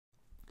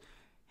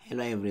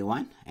Hello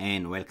everyone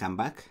and welcome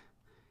back.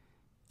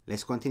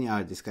 Let's continue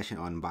our discussion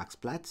on box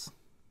plots.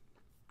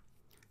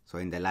 So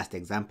in the last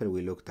example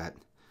we looked at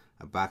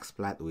a box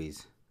plot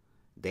with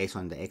days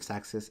on the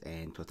x-axis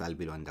and total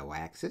bill on the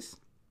y-axis.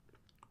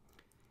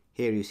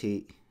 Here you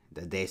see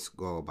the days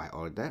go by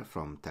order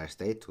from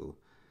Thursday to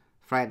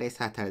Friday,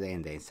 Saturday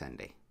and then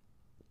Sunday.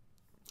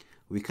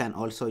 We can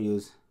also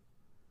use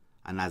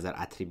another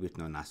attribute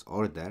known as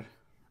order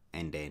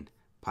and then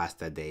pass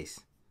the days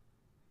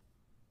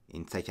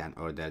in such an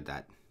order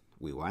that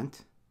we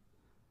want.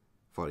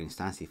 For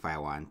instance, if I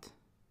want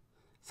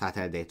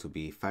Saturday to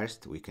be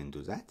first, we can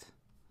do that.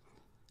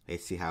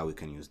 Let's see how we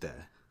can use the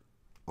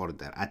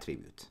order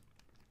attribute.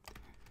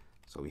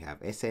 So we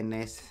have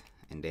SNS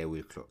and then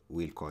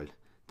we'll call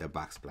the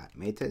box plot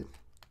method.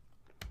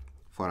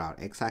 For our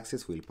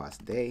x-axis we'll pass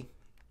day.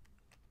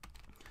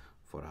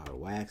 For our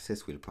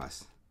y-axis we'll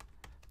pass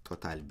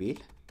total bill,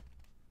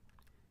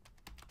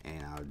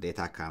 and our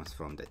data comes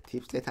from the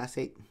tips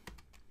dataset.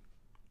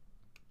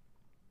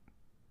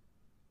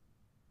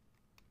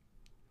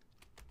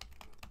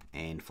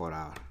 And for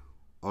our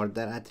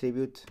order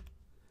attribute,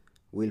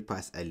 we'll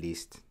pass a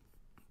list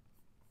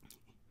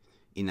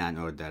in an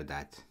order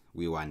that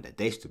we want the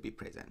days to be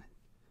present.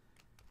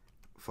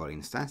 For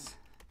instance,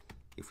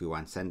 if we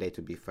want Sunday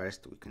to be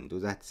first, we can do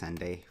that.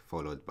 Sunday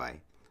followed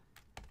by,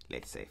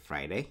 let's say,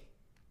 Friday,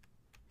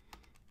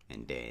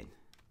 and then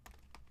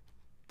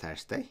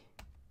Thursday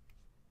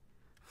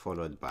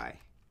followed by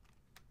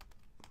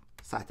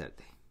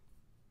Saturday.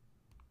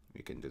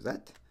 We can do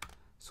that.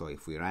 So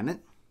if we run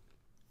it,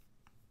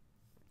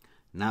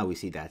 now we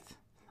see that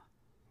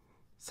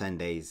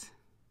Sunday is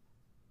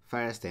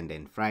first and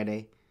then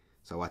Friday.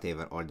 So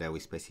whatever order we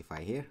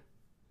specify here,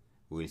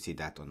 we will see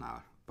that on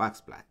our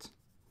box plot.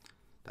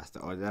 That's the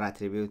order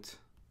attribute.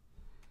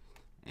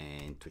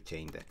 And to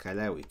change the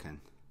color, we can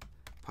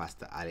pass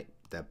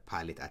the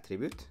palette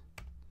attribute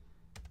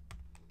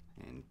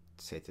and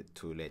set it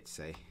to, let's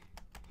say,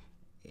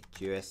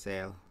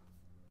 HUSL.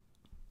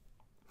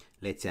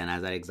 Let's see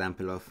another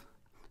example of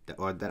the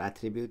order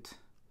attribute.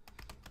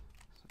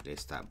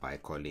 Let's start by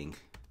calling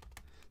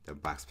the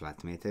box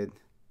plot method.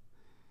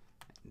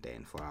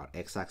 Then for our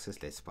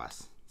x-axis, let's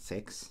pass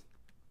 6.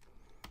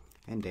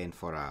 And then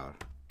for our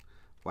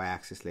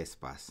y-axis, let's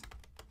pass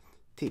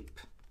tip.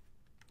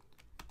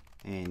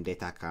 And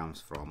data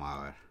comes from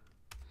our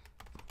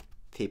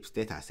tips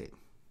dataset.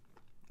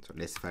 So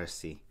let's first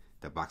see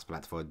the box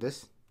plot for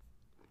this.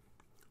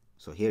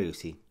 So here you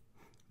see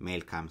male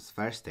comes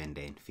first and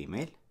then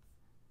female.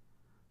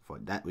 For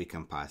that we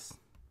can pass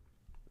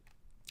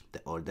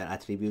the order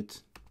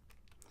attribute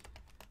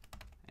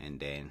and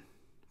then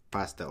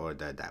pass the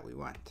order that we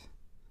want.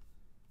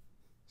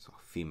 So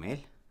female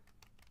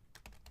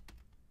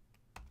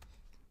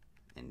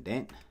and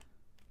then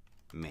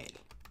male.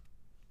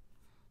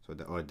 So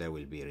the order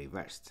will be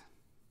reversed.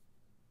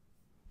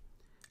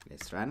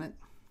 Let's run it.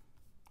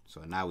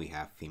 So now we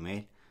have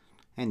female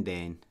and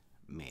then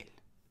male.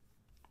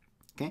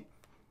 Okay,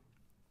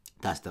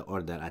 that's the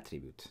order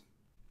attribute.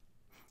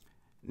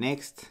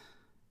 Next,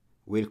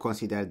 we'll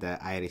consider the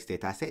iris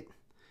dataset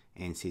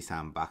and see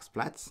some box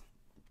plots.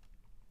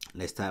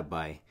 Let's start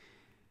by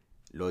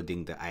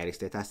loading the iris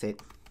dataset.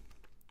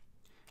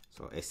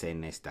 So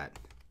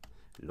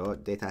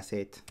SNS.load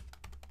dataset,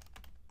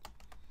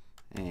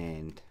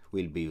 and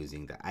we'll be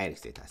using the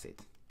iris dataset.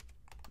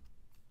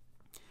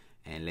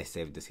 And let's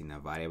save this in a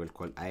variable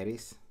called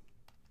iris.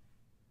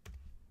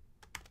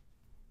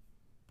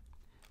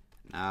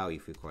 Now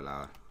if we call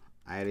our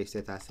iris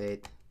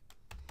dataset,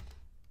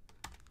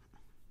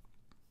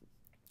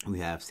 we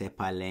have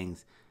sepal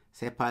length,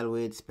 sepal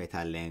width,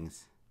 petal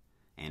length,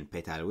 and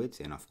petal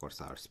width, and of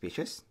course our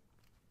species.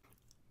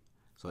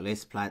 So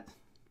let's plot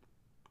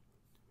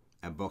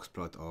a box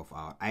plot of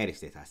our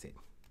iris dataset.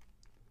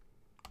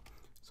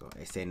 So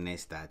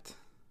SNS.box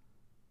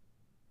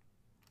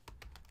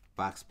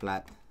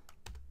plot,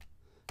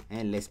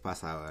 and let's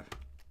pass our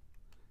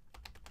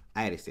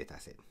iris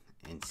dataset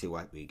and see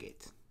what we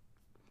get.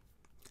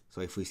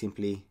 So if we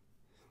simply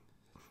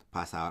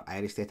pass our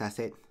iris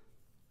dataset,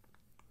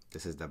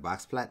 this is the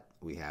box plot.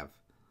 We have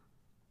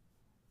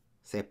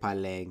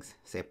sepal length,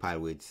 sepal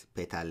width,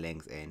 petal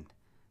length, and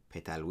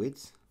petal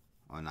width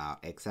on our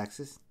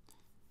x-axis,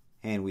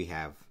 and we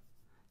have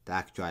the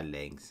actual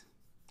length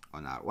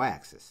on our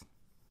y-axis.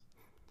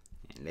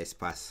 And let's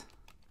pass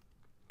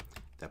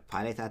the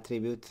palette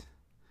attribute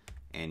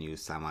and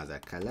use some other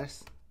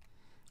colors.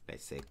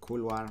 Let's say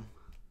cool warm.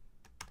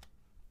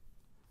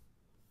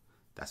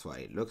 That's what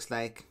it looks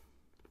like.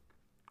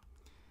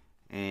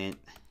 And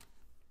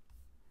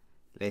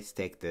let's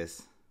take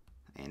this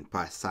and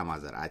pass some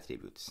other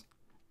attributes.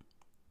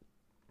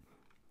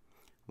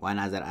 One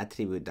other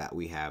attribute that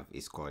we have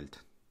is called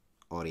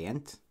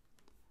Orient,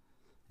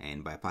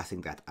 and by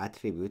passing that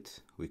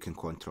attribute we can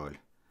control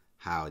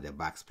how the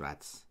box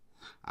plots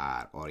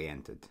are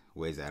oriented,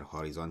 whether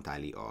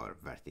horizontally or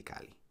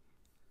vertically.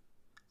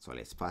 So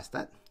let's pass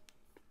that.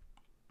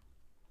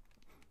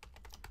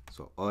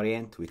 So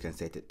Orient, we can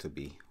set it to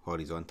be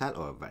horizontal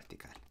or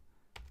vertical.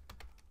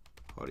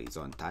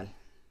 Horizontal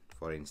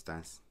for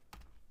instance,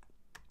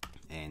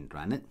 and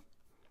run it.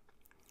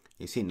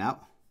 You see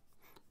now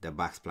the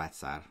box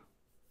plots are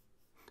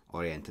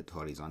oriented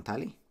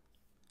horizontally.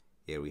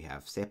 Here we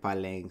have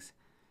sepal lengths,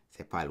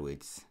 sepal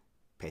widths,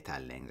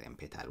 petal length and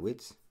petal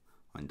widths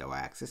on the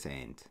y-axis,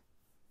 and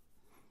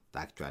the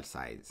actual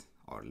size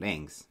or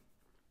length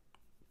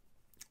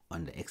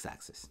on the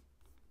x-axis.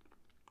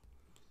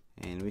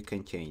 And we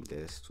can change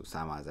this to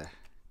some other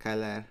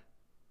color.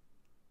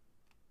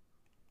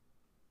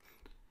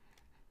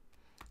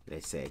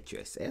 Let's say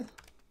HUSL.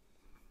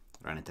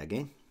 Run it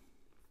again.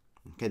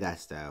 Okay,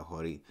 that's the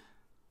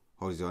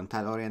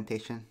horizontal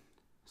orientation.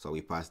 So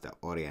we pass the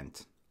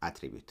orient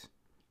attribute.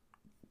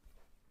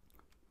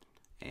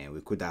 And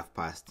we could have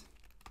passed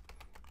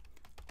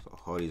so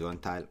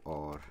horizontal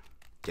or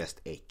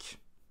just H.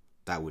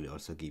 That will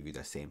also give you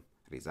the same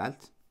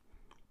result.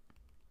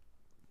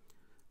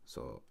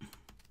 So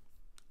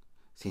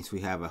since we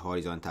have a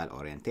horizontal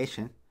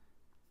orientation,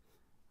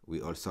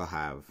 we also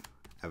have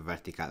a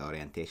vertical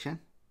orientation.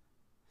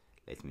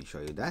 Let me show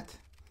you that.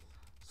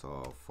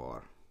 So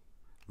for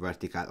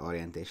vertical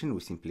orientation, we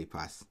simply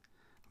pass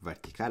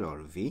vertical or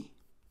V,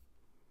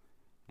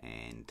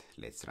 and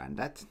let's run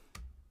that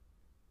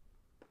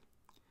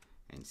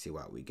and see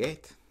what we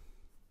get.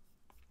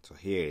 So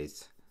here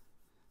is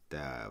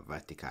the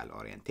vertical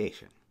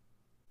orientation.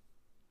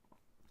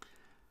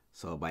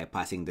 So by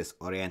passing this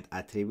orient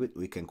attribute,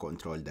 we can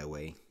control the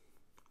way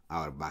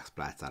our box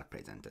plots are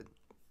presented,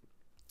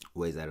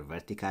 whether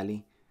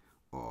vertically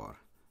or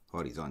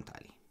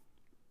horizontally.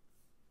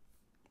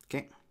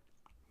 Okay.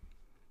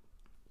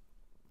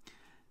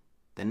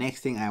 The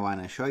next thing I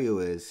want to show you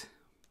is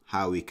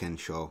how we can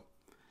show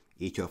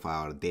each of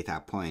our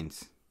data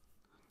points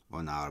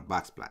on our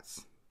box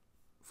plots.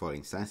 For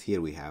instance, here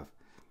we have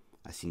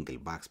a single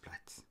box plot.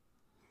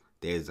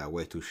 There's a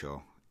way to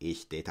show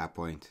each data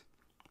point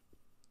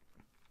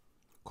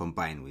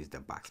combined with the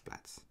box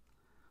plots.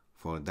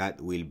 For that,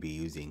 we'll be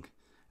using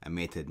a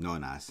method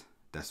known as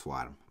the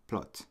swarm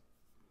plot.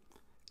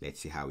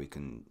 Let's see how we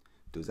can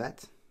do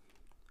that.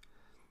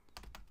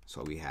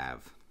 So we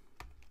have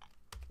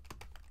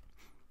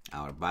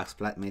our box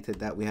plot method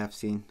that we have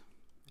seen,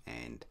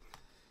 and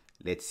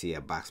let's see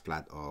a box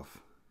plot of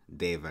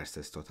day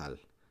versus total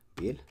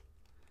bill.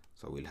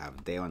 So we'll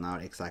have day on our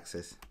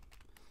x-axis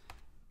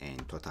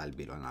and total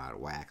bill on our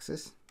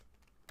y-axis.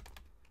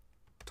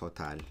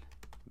 Total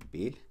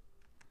bill,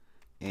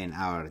 and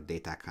our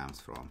data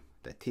comes from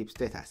the tips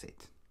dataset.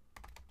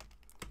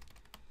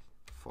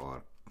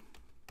 For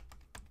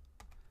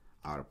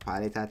our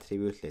palette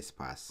attribute, let's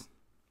pass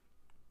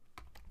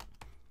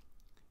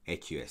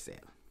HUSL.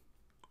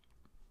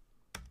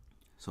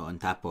 So on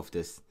top of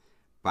this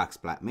box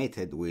plot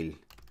method, we'll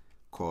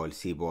call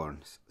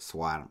Seaborn's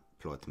swarm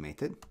plot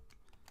method.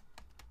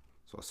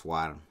 So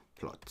swarm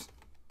plot,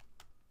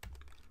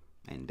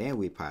 and then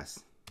we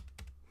pass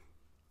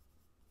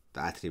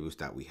the attributes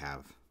that we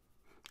have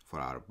for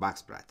our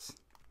box plots.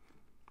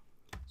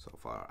 So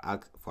for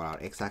our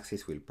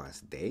x-axis, we'll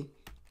pass day.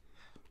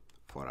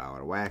 For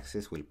our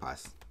y-axis, we'll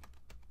pass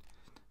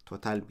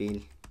total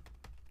bill,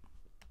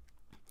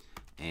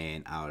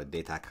 and our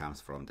data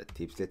comes from the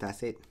tips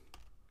dataset.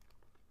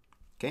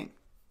 Okay.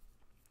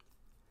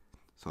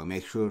 So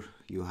make sure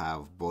you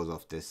have both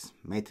of these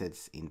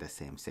methods in the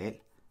same cell,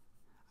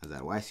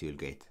 otherwise you'll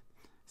get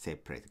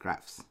separate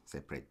graphs,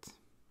 separate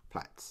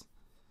plots.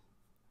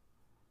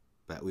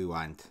 But we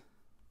want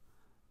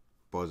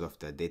both of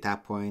the data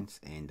points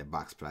and the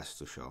box plots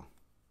to show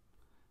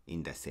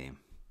in the same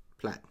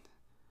plot.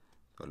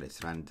 So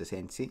let's run this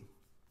and see.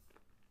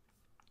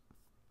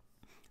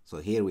 So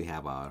here we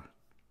have our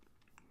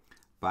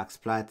box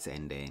plots,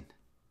 and then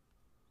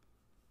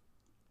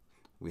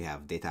we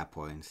have data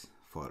points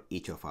for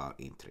each of our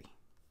entry.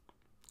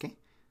 Okay,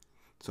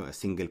 so a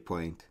single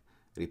point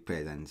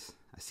represents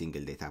a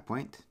single data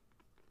point.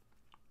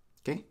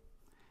 Okay,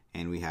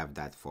 and we have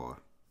that for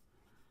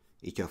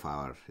each of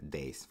our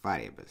days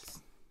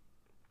variables.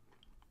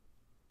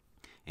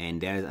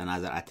 And there is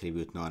another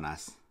attribute known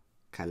as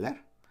color.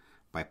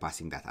 By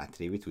passing that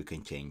attribute, we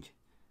can change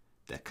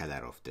the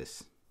color of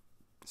this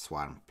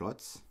swarm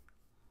plots.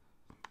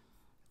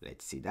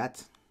 Let's see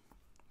that.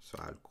 So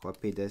I'll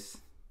copy this,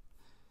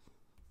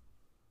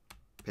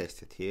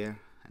 paste it here,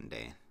 and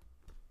then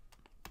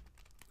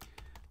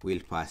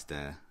we'll pass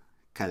the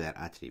color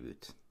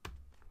attribute.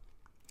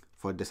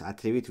 For this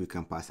attribute, we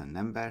can pass a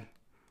number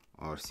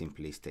or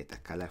simply state a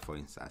color. For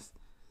instance,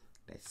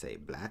 let's say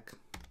black.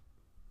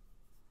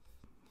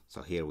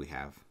 So here we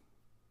have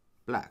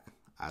black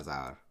as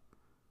our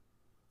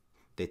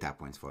data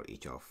points for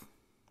each of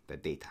the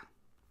data.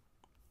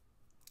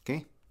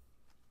 Okay,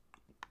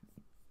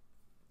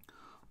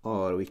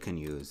 or we can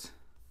use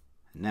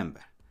a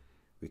number.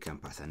 We can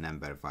pass a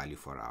number value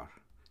for our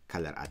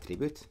color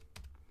attribute.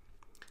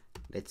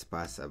 Let's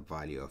pass a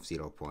value of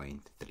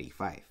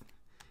 0.35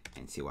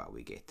 and see what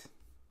we get.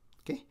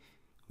 Okay,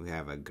 we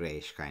have a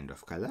grayish kind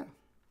of color.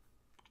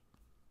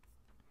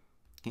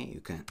 Okay,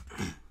 you can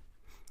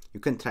you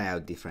can try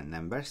out different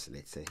numbers.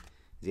 Let's say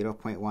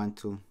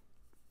 0.12.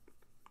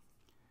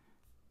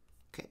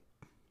 Okay,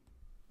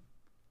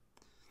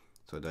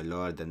 So the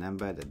lower the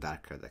number, the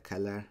darker the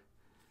color.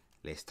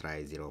 Let's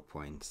try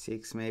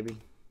 0.6 maybe,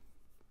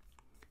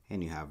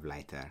 and you have a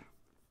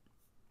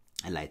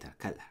lighter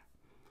color.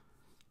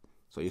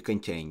 So you can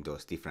change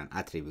those different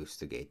attributes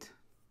to get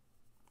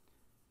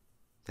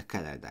the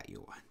color that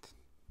you want.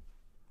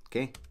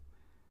 Okay,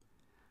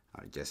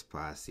 I'll just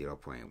pass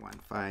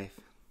 0.15.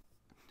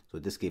 So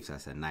this gives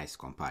us a nice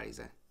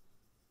comparison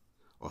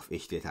of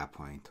each data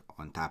point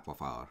on top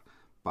of our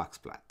box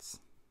plots.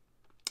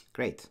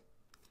 Great.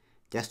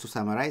 Just to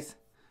summarize,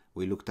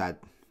 we looked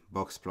at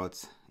box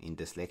plots in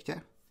this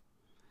lecture.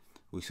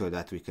 We saw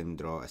that we can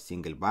draw a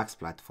single box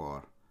plot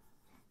for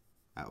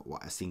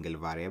a single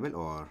variable,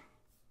 or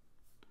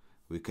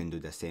we can do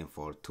the same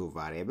for two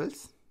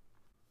variables.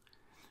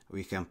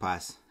 We can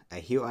pass a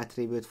hue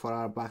attribute for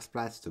our box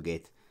plots to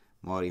get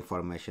more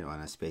information on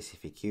a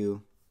specific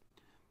hue.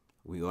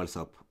 We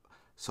also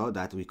saw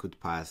that we could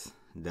pass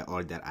the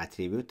order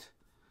attribute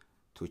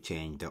to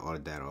change the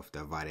order of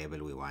the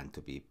variable we want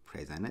to be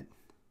presented.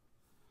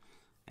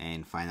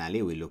 And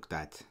finally, we looked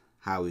at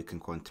how we can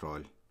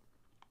control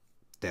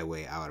the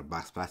way our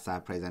box plots are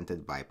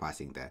presented by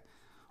passing the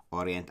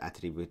Orient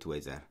attribute,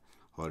 whether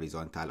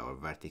horizontal or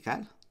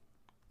vertical.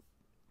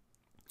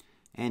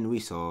 And we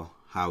saw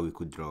how we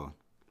could draw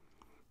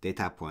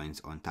data points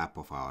on top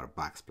of our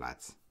box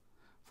plots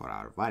for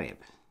our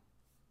variable.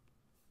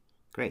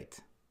 Great.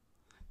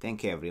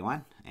 Thank you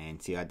everyone,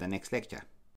 and see you at the next lecture.